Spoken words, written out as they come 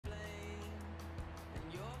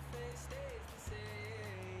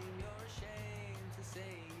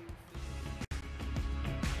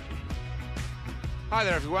Hi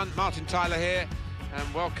there everyone, Martin Tyler here,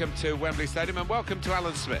 and welcome to Wembley Stadium and welcome to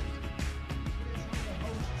Alan Smith.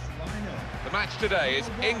 The match today is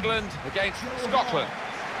England against Scotland.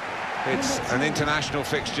 It's an international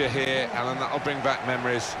fixture here, Alan. That'll bring back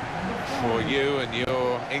memories for you and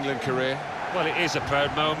your England career. Well, it is a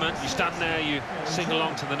proud moment. You stand there, you sing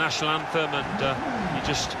along to the national anthem, and you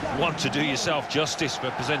just want to do yourself justice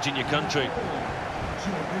representing your country.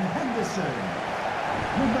 Jordan Henderson.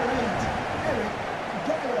 Number 8, Eric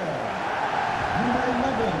Dyer. Number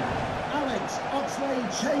 11, Alex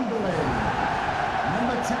Oxlade-Chamberlain.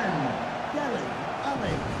 Number 10, Dele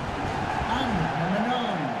Alli. And number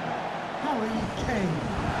 9, Harry Kane.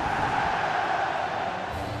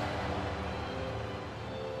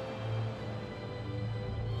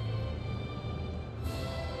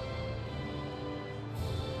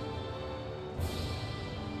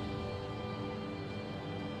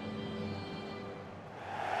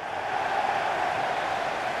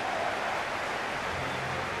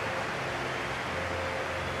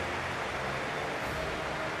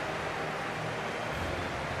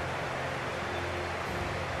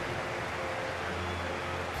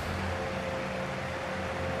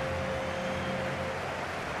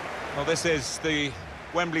 Well, this is the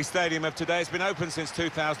Wembley Stadium of today. It's been open since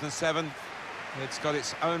 2007. It's got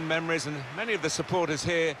its own memories, and many of the supporters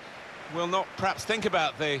here will not perhaps think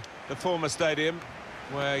about the former stadium,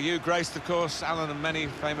 where you graced, of course, Alan, and many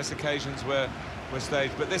famous occasions were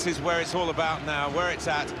staged. But this is where it's all about now, where it's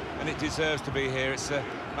at, and it deserves to be here. It's a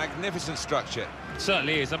magnificent structure. It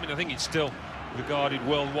certainly is. I mean, I think it's still regarded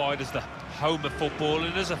worldwide as the home of football,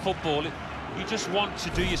 and as a footballer, you just want to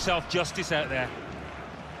do yourself justice out there.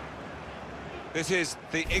 This is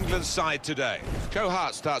the England side today. Joe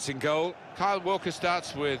Hart starts in goal. Kyle Walker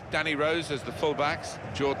starts with Danny Rose as the fullbacks.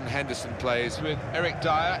 Jordan Henderson plays with Eric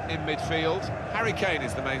Dyer in midfield. Harry Kane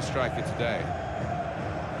is the main striker today.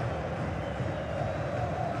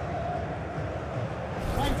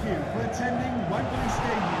 Thank you for attending Wembley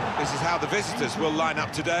Stadium. This is how the visitors will line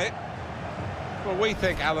up today. Well, we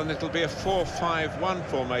think, Alan, it'll be a 4-5-1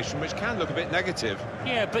 formation, which can look a bit negative.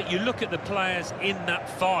 Yeah, but you look at the players in that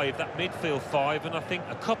five, that midfield five, and I think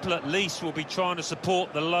a couple at least will be trying to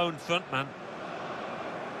support the lone front man.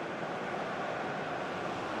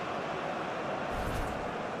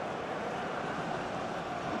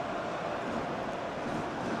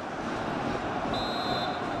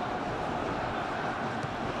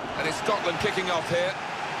 And it's Scotland kicking off here.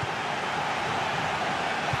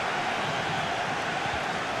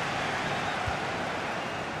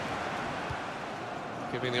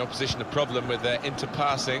 Giving the opposition a problem with their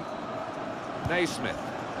interpassing. Naismith.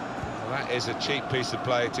 Well, that is a cheap piece of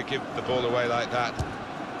play to give the ball away like that.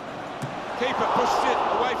 Keeper pushes it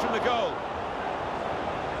away from the goal.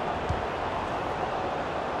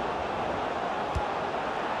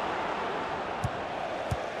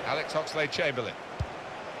 Alex Oxlade-Chamberlain.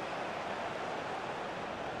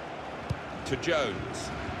 To Jones.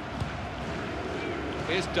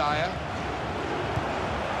 Here's Dyer.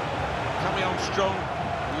 Coming on strong,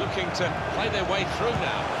 looking to play their way through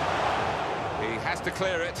now. He has to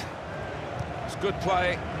clear it. It's good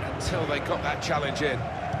play until they got that challenge in.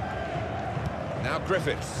 Now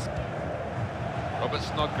Griffiths. Robert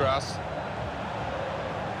Snodgrass.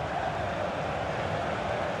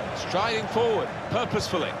 Striding forward,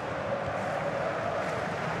 purposefully.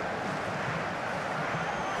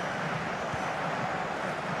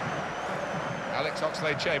 Alex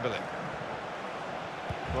Oxlade-Chamberlain.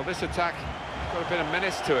 Well, this attack got a bit of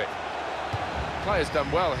menace to it. The player's done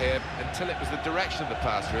well here until it was the direction of the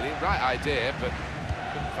pass, really. Right idea, but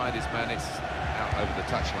couldn't find his man. It's out over the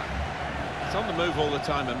touchline. It's on the move all the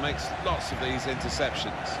time and makes lots of these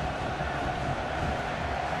interceptions.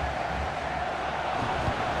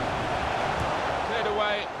 Cleared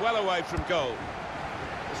away, well away from goal.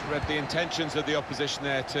 Just read the intentions of the opposition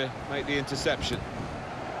there to make the interception.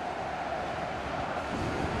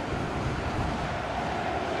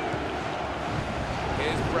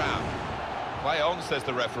 Brown. Play on, says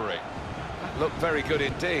the referee. That looked very good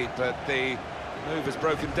indeed, but the move has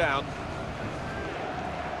broken down.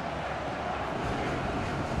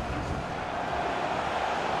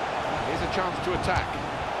 Here's a chance to attack.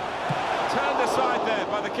 Turned aside there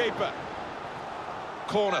by the keeper.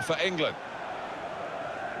 Corner for England.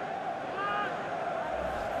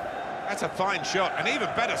 That's a fine shot, an even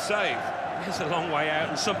better save. It's a long way out,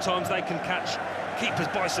 and sometimes they can catch keepers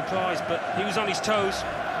by surprise, but he was on his toes.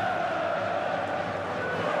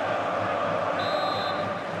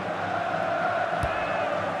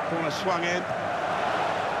 Corner swung in.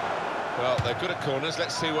 Well, they're good at corners.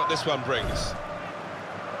 Let's see what this one brings.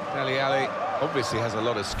 Dele Alli Obviously has a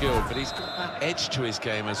lot of skill, but he's got that edge to his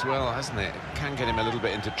game as well, hasn't it? It can get him a little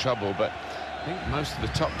bit into trouble, but I think most of the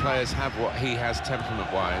top players have what he has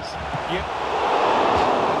temperament-wise. Yep.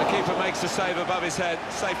 And the keeper makes the save above his head,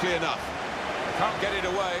 safely enough. Can't get it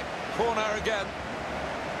away. Corner again.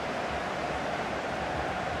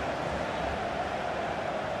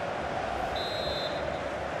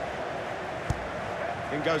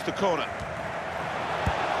 In goes the corner.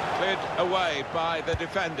 Cleared away by the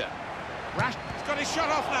defender. Rash, he's got his shot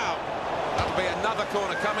off now. That'll be another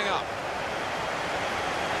corner coming up.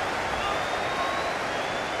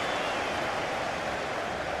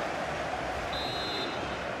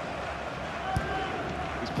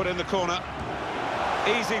 He's put in the corner.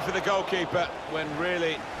 Easy for the goalkeeper, when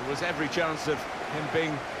really there was every chance of him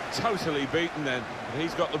being totally beaten then.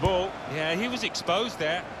 He's got the ball. Yeah, he was exposed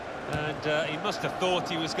there, and he must have thought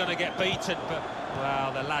he was going to get beaten, but,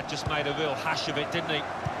 well, the lad just made a real hash of it, didn't he?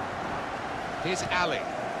 Here's Ali.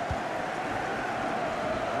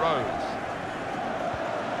 Rose.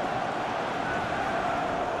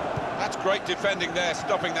 That's great defending there,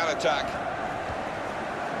 stopping that attack.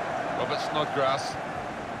 Robert Snodgrass.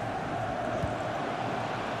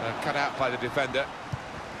 Cut out by the defender.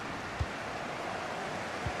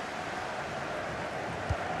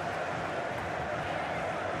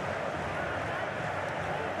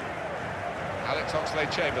 Alex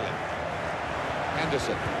Oxlade-Chamberlain.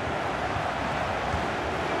 Henderson.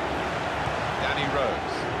 Danny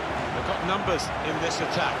Rose. They've got numbers in this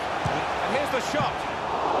attack. And here's the shot.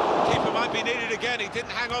 The keeper might be needed again. He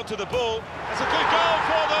didn't hang on to the ball. It's a good goal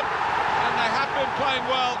for them. And they have been playing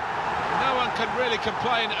well. No one can really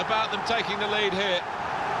complain about them taking the lead here.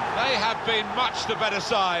 They have been much the better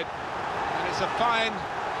side. And it's a fine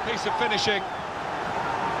piece of finishing.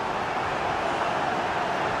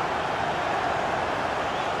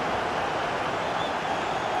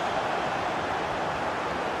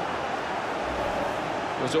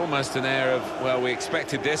 It was almost an air of, well, we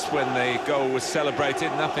expected this when the goal was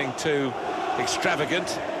celebrated. Nothing too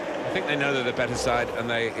extravagant. I think they know they're the better side and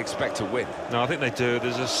they expect to win. No, I think they do.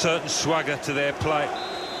 There's a certain swagger to their play,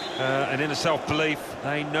 and inner self-belief.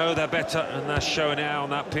 They know they're better, and they're showing it out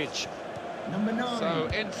on that pitch. Number 9. So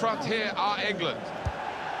in front here are England.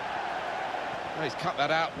 Oh, he's cut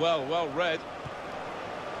that out well read.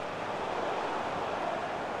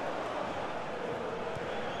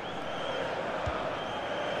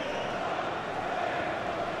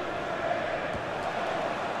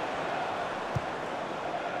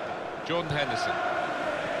 Jordan Henderson.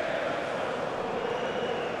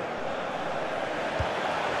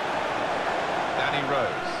 Danny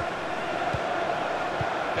Rose.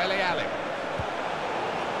 Dele Alli.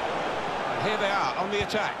 And here they are on the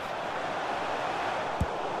attack.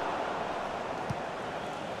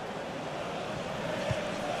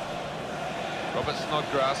 Robert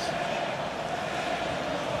Snodgrass.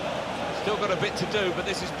 Still got a bit to do, but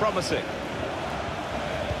this is promising.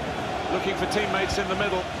 Looking for teammates in the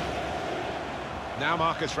middle. Now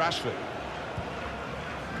Marcus Rashford.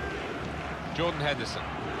 Jordan Henderson.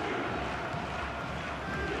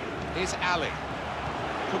 Here's Ali.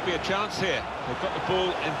 Could be a chance here. They've got the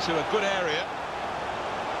ball into a good area.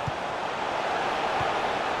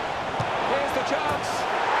 Here's the chance.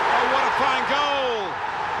 Oh, what a fine goal.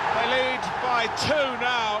 They lead by 2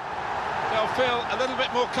 now. They'll feel a little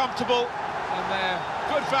bit more comfortable, and they're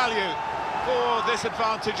good value for this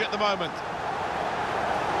advantage at the moment.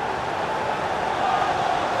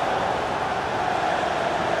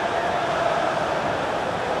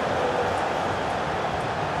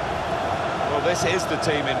 This is the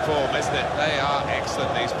team in form, isn't it? They are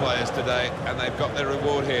excellent, these players today, and they've got their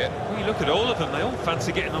reward here. Well, you look at all of them, they all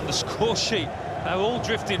fancy getting on the score sheet. They're all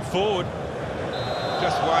drifting forward.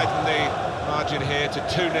 Just widen the margin here to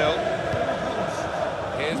 2-0.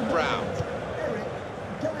 Here's Brown.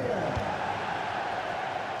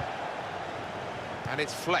 And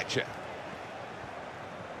it's Fletcher.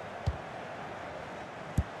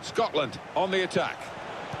 Scotland on the attack.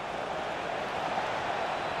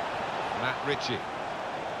 Matt Ritchie.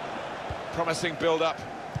 Promising build-up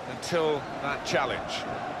until that challenge.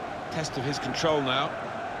 Test of his control now.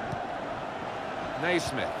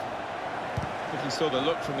 Naismith. I think he saw the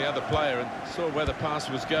look from the other player and saw where the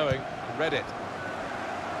pass was going, read it.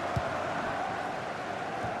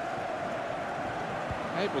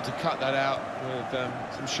 Able to cut that out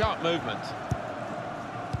with some sharp movement.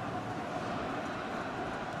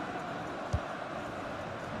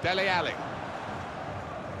 Dele Alli.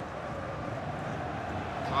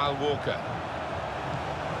 Kyle Walker.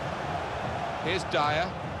 Here's Dyer.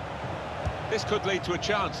 This could lead to a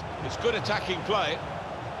chance. It's good attacking play.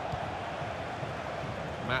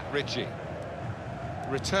 Matt Ritchie.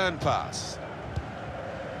 return pass.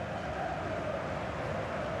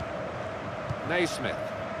 Naismith.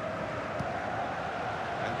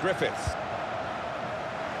 And Griffiths.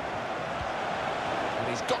 And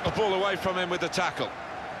he's got the ball away from him with the tackle.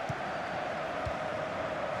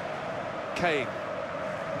 Kane.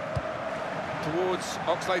 Towards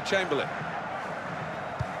Oxlade-Chamberlain.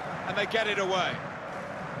 And they get it away.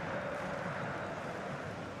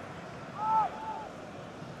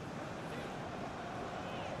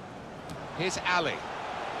 Here's Ali.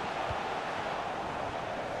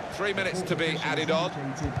 3 minutes to be added on.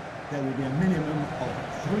 There will be a minimum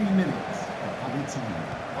of 3 minutes of added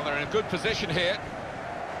time. Well, they're in a good position here.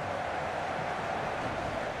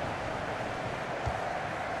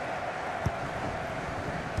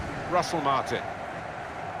 Russell Martin.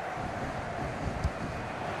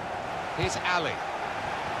 Here's Ali.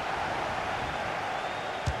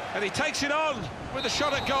 And he takes it on with a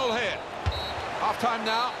shot at goal here. Half-time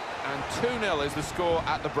now, and 2-0 is the score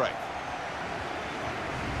at the break.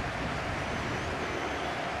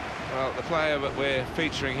 Well, the player that we're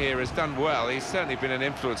featuring here has done well. He's certainly been an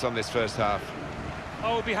influence on this first half.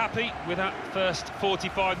 I would be happy with that first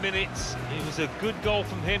 45 minutes. It was a good goal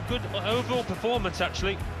from him. Good overall performance,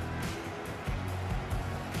 actually.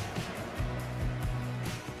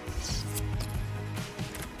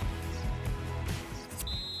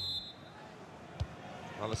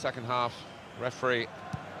 Well, the second half, referee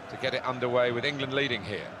to get it underway with England leading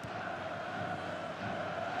here.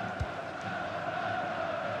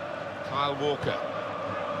 Kyle Walker.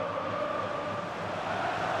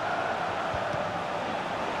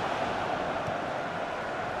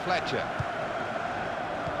 Fletcher.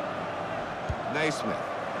 Naismith.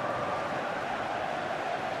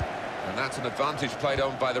 And that's an advantage played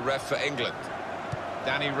on by the ref for England.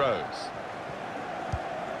 Danny Rose.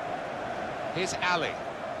 Here's Ali.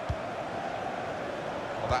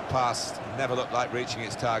 Well, that pass never looked like reaching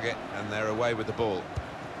its target, and they're away with the ball.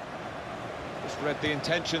 Just read the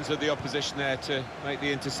intentions of the opposition there to make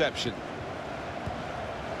the interception.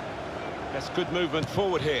 That's good movement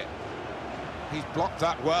forward here. He's blocked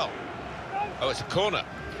that well. Oh, it's a corner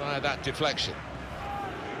via that deflection.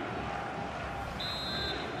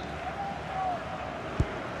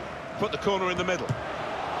 Put the corner in the middle.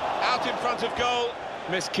 Out in front of goal.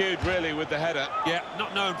 Miscued, really, with the header. Yeah,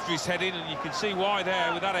 not known for his heading, and you can see why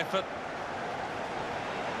there with that effort.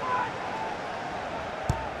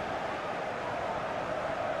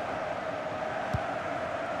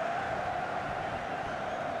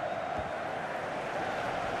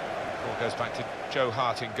 Ball goes back to Joe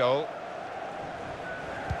Hart in goal.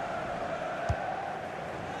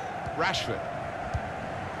 Rashford.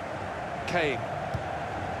 Kane.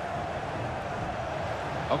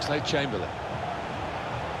 Oxlade-Chamberlain.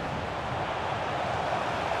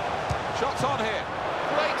 Shots on here.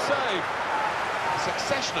 Great save. A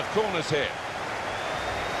succession of corners here.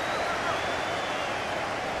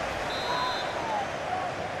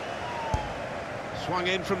 Swung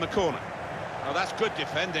in from the corner. Oh, that's good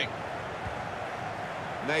defending.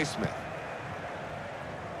 Naismith.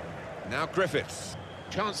 Now Griffiths.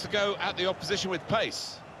 Chance to go at the opposition with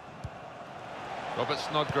pace. Robert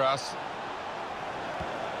Snodgrass.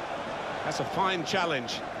 That's a fine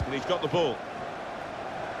challenge, and he's got the ball.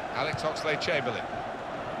 Alex Oxlade-Chamberlain.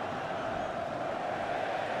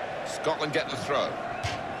 Scotland get the throw.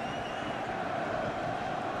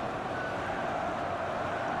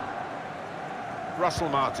 Russell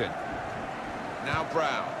Martin. Now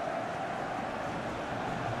Brown.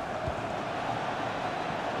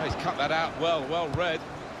 Oh, he's cut that out well read.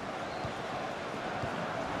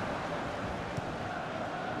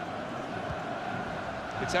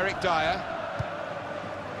 It's Eric Dyer.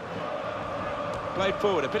 Played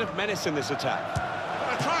forward, a bit of menace in this attack.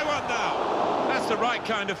 Gonna try one now. That's the right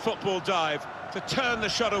kind of football dive to turn the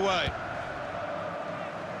shot away.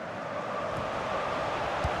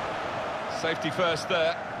 Safety first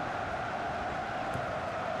there.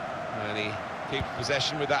 And he keeps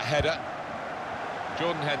possession with that header.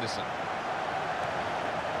 Jordan Henderson.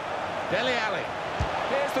 Dele Alli.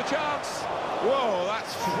 Here's the chance. Whoa,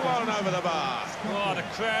 that's flown over the bar. Oh, the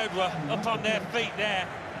crowd were up on their feet there.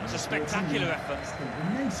 It's a spectacular effort.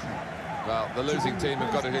 Well, the losing team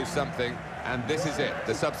have got to do something, and this is it,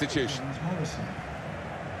 the substitution.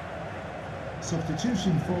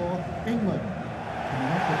 Substitution for England. Coming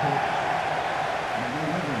off the pitch, number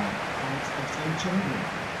 11, Alex Oxlade-Chamberlain,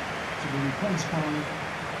 to be replaced by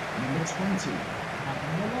number 20,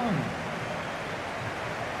 Adam.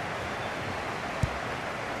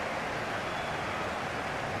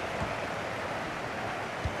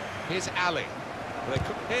 Here's Ali.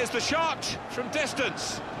 Here's the shot from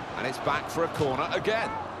distance. And it's back for a corner again.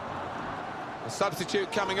 A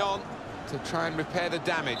substitute coming on to try and repair the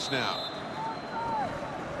damage now.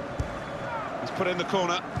 He's put in the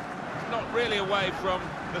corner. Not really away from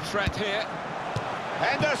the threat here.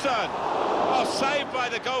 Henderson! Oh, saved by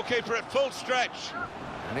the goalkeeper at full stretch.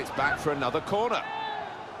 And it's back for another corner.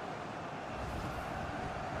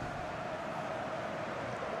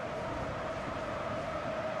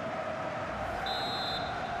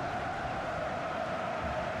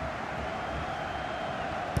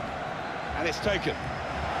 And it's taken.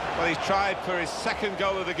 Well, he's tried for his second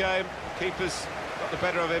goal of the game. Keeper's got the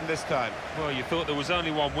better of him this time. Well, you thought there was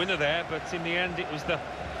only one winner there, but in the end it was the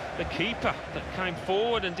keeper that came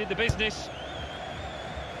forward and did the business.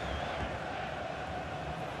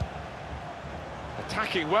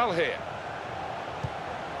 Attacking well here.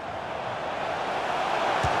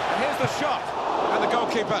 And here's the shot. And the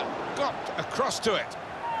goalkeeper got across to it.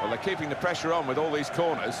 Well, they're keeping the pressure on with all these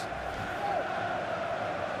corners.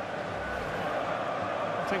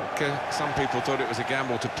 I think some people thought it was a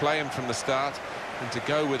gamble to play him from the start and to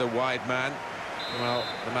go with a wide man. Well,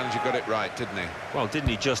 the manager got it right, didn't he? Well, didn't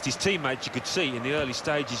he just? His teammates, you could see in the early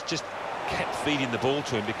stages, just kept feeding the ball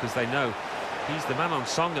to him because they know he's the man on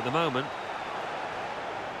song at the moment.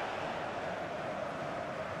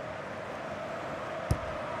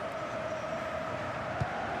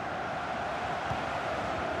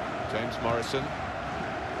 James Morrison.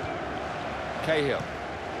 Cahill.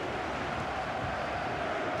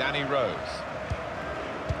 Danny Rose.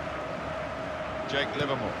 Jake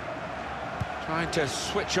Livermore. Trying to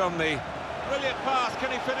switch on the brilliant pass.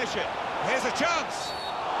 Can he finish it? Here's a chance.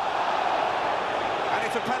 And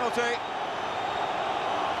it's a penalty.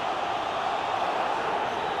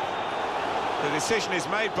 The decision is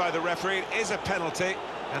made by the referee. It is a penalty,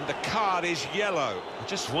 and the card is yellow. I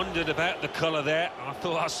just wondered about the colour there. I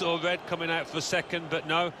thought I saw red coming out for a second, but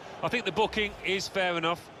no. I think the booking is fair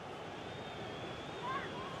enough.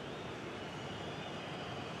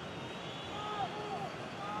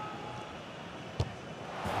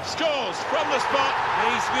 Scores from the spot.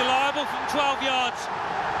 He's reliable from 12 yards.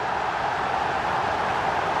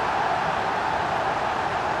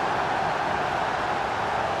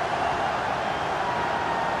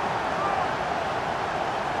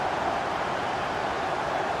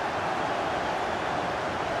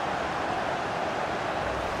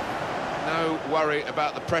 No worry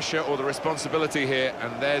about the pressure or the responsibility here,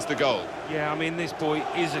 and there's the goal. Yeah, I mean, this boy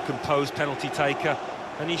is a composed penalty taker,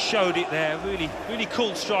 and he showed it there. Really, really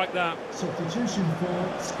cool strike, that. Substitution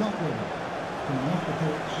for Scotland. Coming off the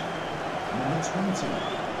pitch, number 20,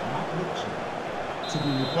 Matt Ritchie. To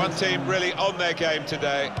be replaced One team really on their game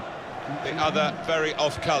today, the other very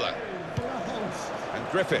off colour. for our host, And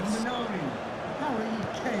Griffiths. number 9,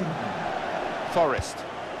 Harry Kane. Forrest.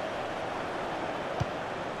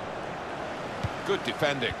 Good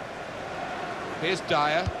defending. Here's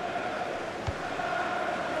Dyer.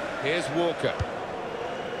 Here's Walker.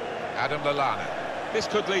 Adam Lallana. This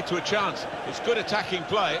could lead to a chance. It's good attacking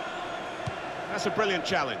play. That's a brilliant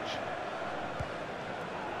challenge.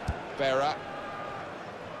 Vera.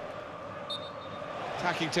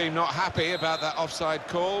 Attacking team not happy about that offside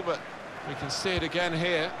call, but we can see it again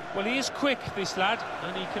here. Well, he is quick, this lad,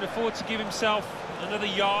 and he can afford to give himself another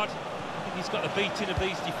yard. I think he's got the beating of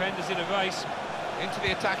these defenders in a race. Into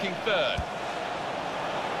the attacking third.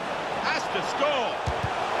 Has to score.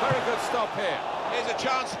 Very good stop here. Here's a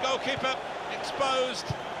chance, goalkeeper exposed.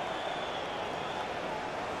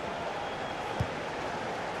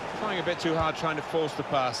 Trying a bit too hard, trying to force the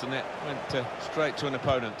pass, and it went straight to an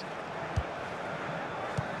opponent.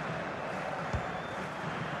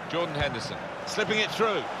 Jordan Henderson, slipping it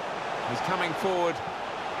through. He's coming forward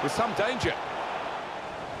with some danger.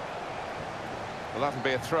 Well, that can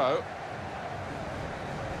be a throw.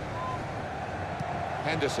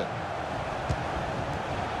 Henderson.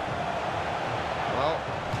 Well,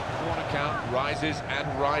 corner count rises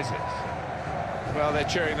and rises. Well, they're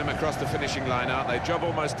cheering them across the finishing line, aren't they? Job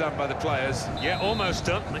almost done by the players. Yeah, almost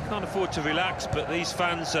done. They can't afford to relax, but these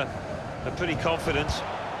fans are pretty confident.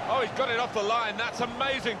 Oh, he's got it off the line. That's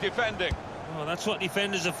amazing defending. Oh, that's what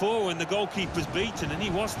defenders are for when the goalkeeper's beaten, and he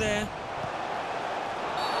was there.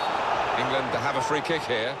 England to have a free kick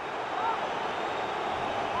here.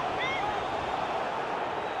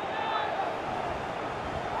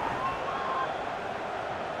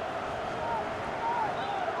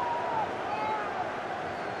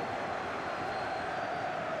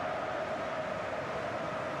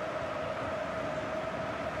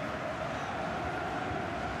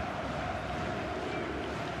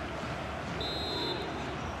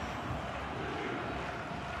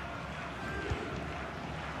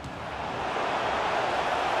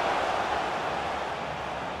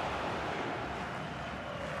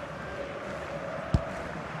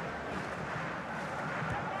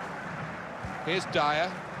 Here's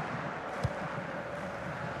Dyer.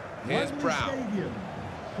 Here's Wembley Brown. Stadium.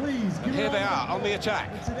 Please And give here a they round are of on the applause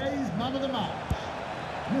attack. for today's man of the match.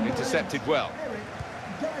 Number Intercepted 8, well. Eric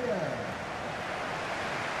Dyer.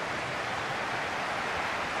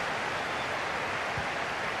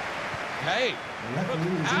 Hey, look,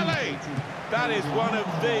 Ali! That is one of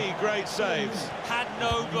the great saves. Had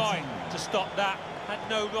no right to stop that. Had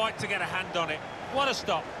no right to get a hand on it. What a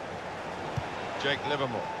stop. Jake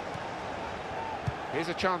Livermore. Here's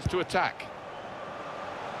a chance to attack.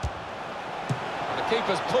 And the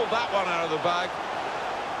keeper's pulled that one out of the bag.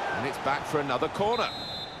 And it's back for another corner.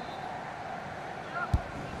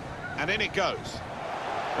 And in it goes.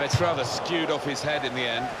 But it's rather skewed off his head in the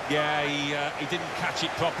end. Yeah, he didn't catch it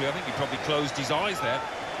properly. I think he probably closed his eyes there.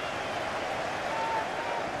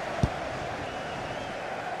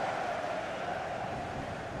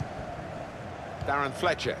 Darren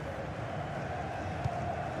Fletcher.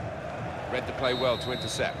 Read the play well to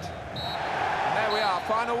intercept. And there we are,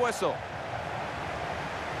 final whistle.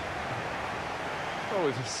 Well,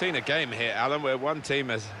 we've seen a game here, Alan, where one team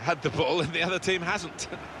has had the ball and the other team hasn't.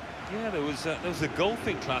 Yeah, there was a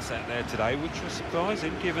golfing class out there today, which was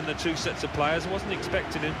surprising, given the two sets of players. I wasn't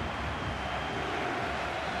expecting him.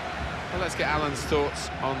 Well, let's get Alan's thoughts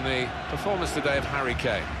on the performance today of Harry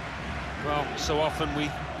Kane. Well, so often we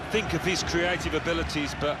think of his creative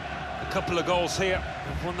abilities, but a couple of goals here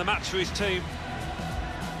have won the match for his team.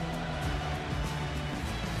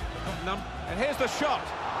 And here's the shot.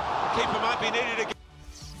 The keeper might be needed again.